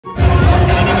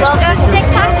Welcome to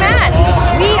TikTok Matt.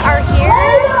 We are here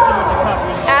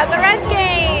at the Reds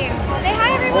game. Say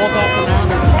hi, everyone.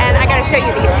 And I gotta show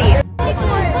you these seats.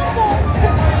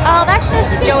 Oh, that's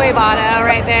just Joey Votto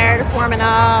right there, just warming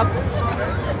up.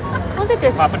 Look at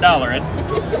this. Pop a dollar in.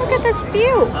 Look at this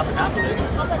view.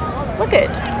 Look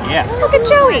at. Yeah. Look at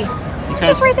Joey. It's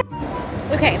just right there.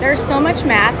 Okay, there's so much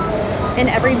math in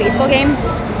every baseball game.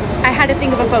 I had to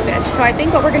think of a focus. So I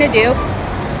think what we're gonna do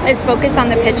is focus on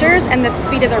the pitchers and the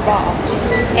speed of their ball.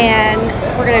 And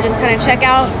we're gonna just kind of check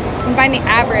out and find the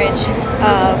average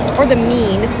of, or the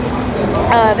mean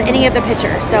of any of the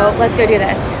pitchers. So let's go do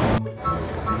this.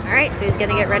 All right, so he's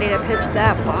gonna get ready to pitch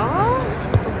that ball.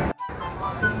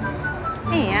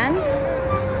 And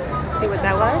see what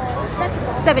that was. That's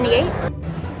 78.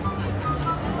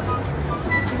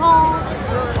 Ball.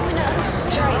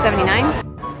 79. It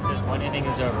says one inning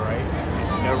is over, right?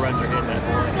 No runs are hit that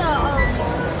board.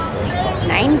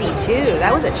 92.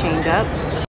 That was a changeup.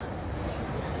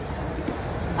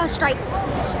 A strike.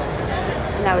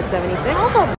 And that was 76.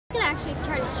 Also, I can actually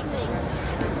try to swing.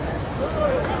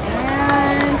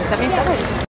 And 77.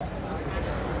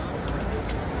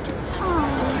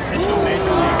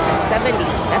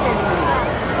 77.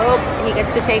 Oh, he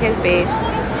gets to take his base.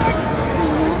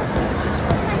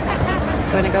 He's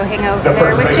going to go hang over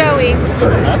there with Joey.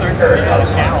 Another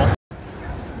cow.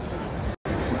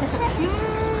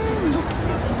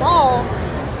 Ball.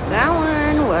 That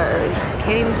one was,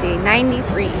 can't even see,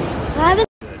 93. It's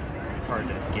hard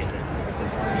to get it.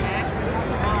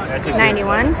 That's a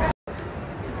 91.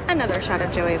 Another shot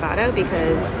of Joey Votto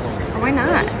because, why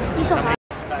not? He's so high.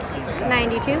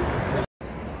 92.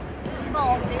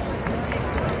 Ball.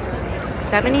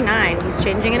 79. He's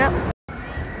changing it up.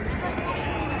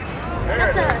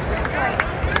 That's a strike.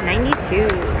 92.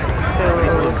 So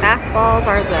fastballs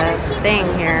are the thing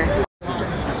here.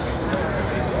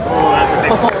 Oh, that's a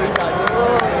big swing.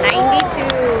 92.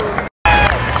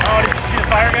 Oh, did you see the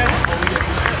fire, guys?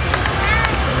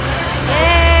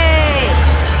 Yay!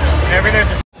 Whenever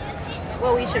there's a...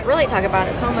 What we should really talk about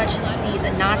is how much these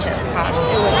nachos cost.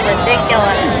 It was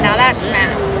ridiculous. Now that's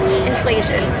math.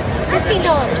 Inflation.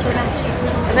 $15 for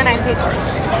nachos. And then I paid for it.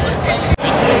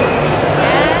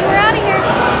 And we're out of here.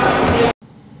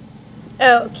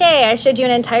 Okay, I showed you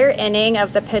an entire inning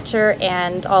of the pitcher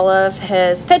and all of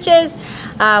his pitches.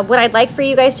 What I'd like for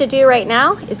you guys to do right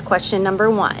now is question number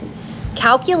 1.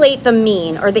 Calculate the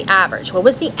mean or the average. What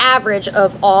was the average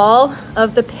of all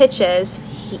of the pitches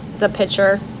the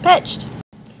pitcher pitched?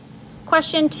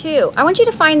 Question 2, I want you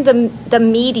to find the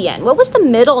median. What was the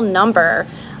middle number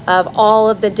of all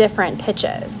of the different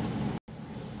pitches?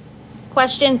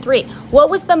 Question 3, what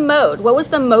was the mode? What was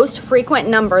the most frequent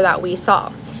number that we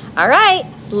saw? All right,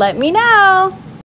 let me know.